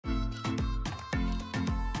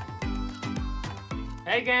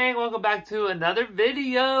Hey gang, welcome back to another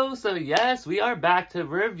video. So yes, we are back to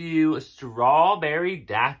review Strawberry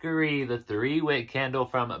Daiquiri, the 3-wick candle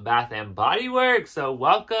from Bath & Body Works. So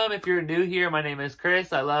welcome if you're new here. My name is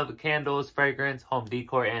Chris. I love candles, fragrance, home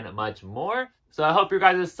decor, and much more. So I hope your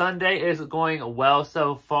guys' Sunday is going well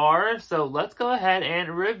so far. So let's go ahead and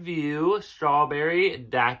review Strawberry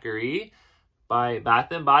Daiquiri by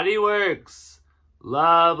Bath & Body Works.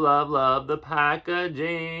 Love, love, love the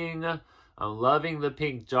packaging. I'm loving the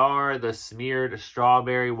pink jar, the smeared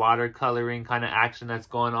strawberry watercoloring kind of action that's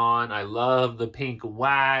going on. I love the pink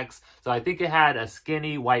wax. So I think it had a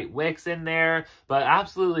skinny white wicks in there, but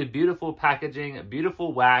absolutely beautiful packaging,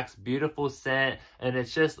 beautiful wax, beautiful scent, and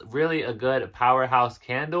it's just really a good powerhouse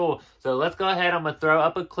candle. So let's go ahead. I'm going to throw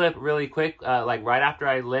up a clip really quick, like right after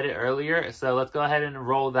I lit it earlier. So let's go ahead and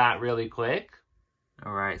roll that really quick.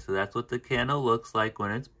 All right, so that's what the candle looks like when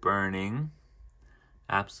it's burning.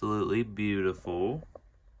 Absolutely beautiful.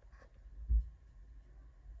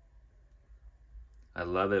 I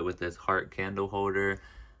love it with this heart candle holder.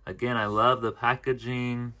 Again, I love the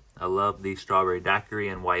packaging. I love the strawberry daiquiri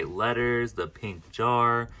in white letters, the pink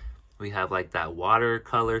jar. We have like that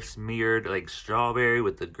watercolor smeared like strawberry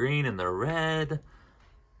with the green and the red.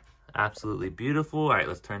 Absolutely beautiful. All right,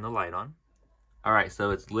 let's turn the light on. All right, so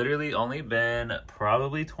it's literally only been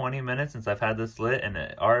probably 20 minutes since I've had this lit, and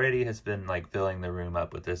it already has been like filling the room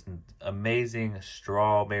up with this amazing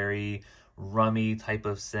strawberry, rummy type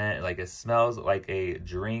of scent. Like it smells like a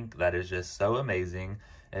drink that is just so amazing.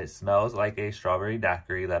 It smells like a strawberry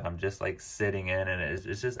daiquiri that I'm just like sitting in, and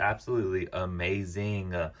it's just absolutely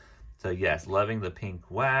amazing. So yes, loving the pink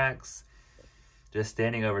wax. Just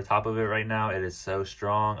standing over top of it right now, it is so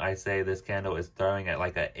strong. I say this candle is throwing at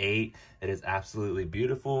like an 8. It is absolutely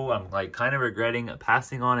beautiful. I'm like kind of regretting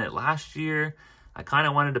passing on it last year. I kind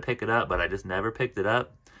of wanted to pick it up, but I just never picked it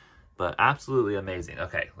up. But absolutely amazing.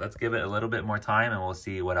 Okay, let's give it a little bit more time and we'll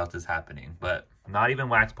see what else is happening. But not even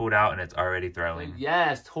wax pulled out and it's already throwing.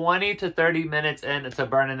 Yes, 20 to 30 minutes into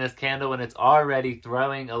burning this candle and it's already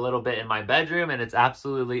throwing a little bit in my bedroom and it's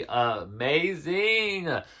absolutely amazing.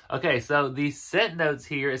 Okay, so the scent notes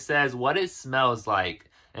here, it says what it smells like.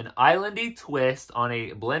 An islandy twist on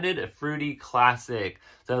a blended fruity classic.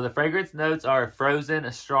 So the fragrance notes are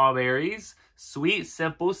frozen strawberries, sweet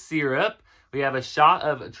simple syrup. We have a shot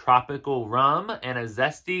of tropical rum and a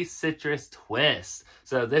zesty citrus twist.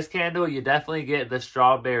 So this candle, you definitely get the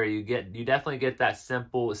strawberry. You definitely get that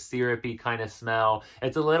simple syrupy kind of smell.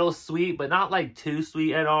 It's a little sweet, but not like too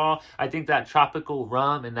sweet at all. I think that tropical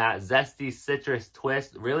rum and that zesty citrus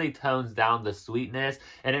twist really tones down the sweetness.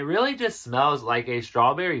 And it really just smells like a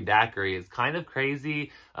strawberry daiquiri. It's kind of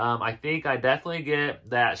crazy. I think I definitely get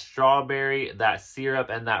that strawberry, that syrup,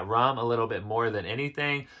 and that rum a little bit more than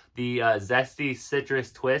anything. The zesty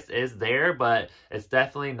citrus twist is there, but it's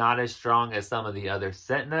definitely not as strong as some of the other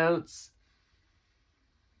scent notes.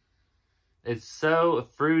 It's so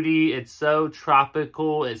fruity. It's so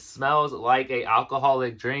tropical. It smells like an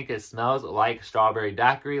alcoholic drink. It smells like strawberry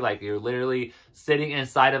daiquiri. Like you're literally sitting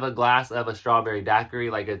inside of a glass of a strawberry daiquiri.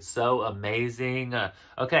 Like it's so amazing.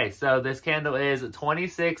 Okay, so this candle is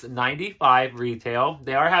 $26.95 retail.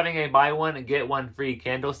 They are having a buy one, get one free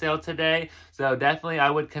candle sale today. So definitely I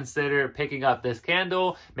would consider picking up this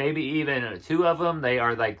candle. Maybe even 2 of them. They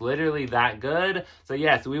are like literally that good. So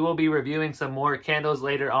yes, we will be reviewing some more candles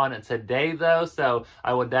later on today though, so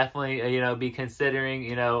I would definitely be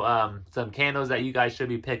considering some candles that you guys should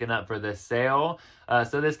be picking up for this sale.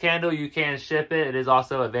 So this candle, you can ship it. It is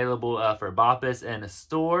also available for Boppus and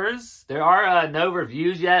stores. There are no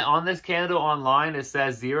reviews yet on this candle online. It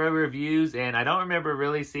says 0 reviews, and I don't remember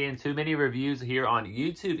really seeing too many reviews here on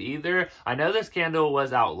YouTube either. I know this candle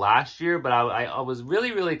was out last year, but I was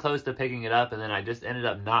really, really close to picking it up, and then I just ended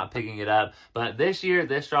up not picking it up. But this year,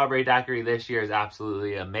 this strawberry daiquiri this year is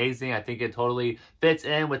absolutely amazing. I think it totally fits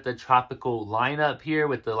in with the tropical lineup here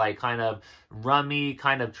with the like kind of rummy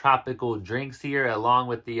kind of tropical drinks here, along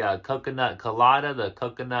with the coconut colada, the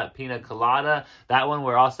coconut pina colada. That one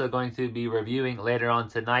we're also going to be reviewing later on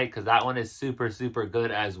tonight because that one is super, super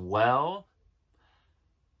good as well.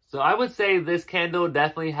 So I would say this candle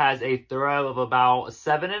definitely has a throw of about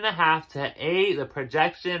 7.5 to 8. The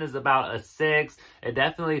projection is about a 6. It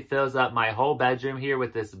definitely fills up my whole bedroom here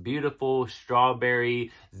with this beautiful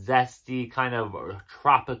strawberry, zesty, kind of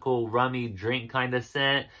tropical, rummy drink kind of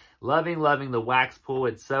scent. Loving the wax pool.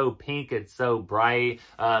 It's so pink, it's so bright.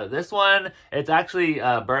 This one, it's actually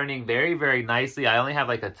burning very nicely. I only have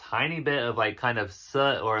like a tiny bit of like kind of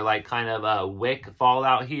soot or like kind of wick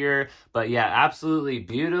fallout here, but yeah, absolutely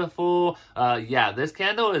beautiful. Yeah, this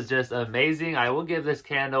candle is just amazing. I will give this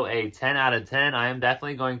candle a 10 out of 10. I am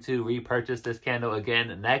definitely going to repurchase this candle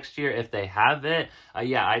again next year if they have it.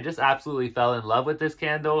 Yeah, I just absolutely fell in love with this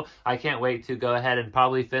candle. I can't wait to go ahead and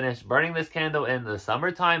probably finish burning this candle in the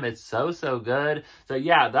summertime. It's so good. So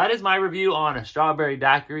yeah, that is my review on a strawberry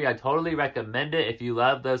daiquiri. I totally recommend it if you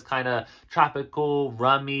love those kind of tropical,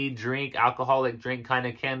 rummy drink, alcoholic drink kind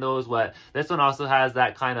of candles. This one also has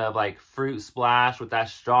that kind of like fruit splash with that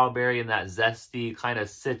strawberry and that zesty kind of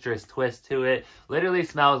citrus twist to it. Literally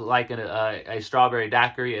smells like a strawberry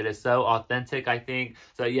daiquiri. It is so authentic, I think.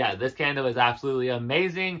 So yeah, this candle is absolutely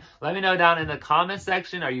amazing. Let me know down in the comment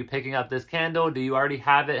section, are you picking up this candle? Do you already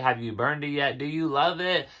have it? Have you burned it yet? Do you love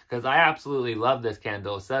it? Because I absolutely love this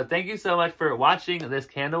candle. So thank you so much for watching this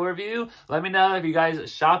candle review. Let me know if you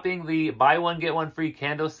guys shopping the buy one get one free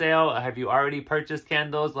candle sale. Have you already purchased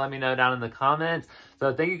candles? Let me know down in the comments.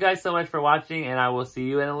 So thank you guys so much for watching, and I will see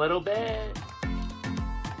you in a little bit.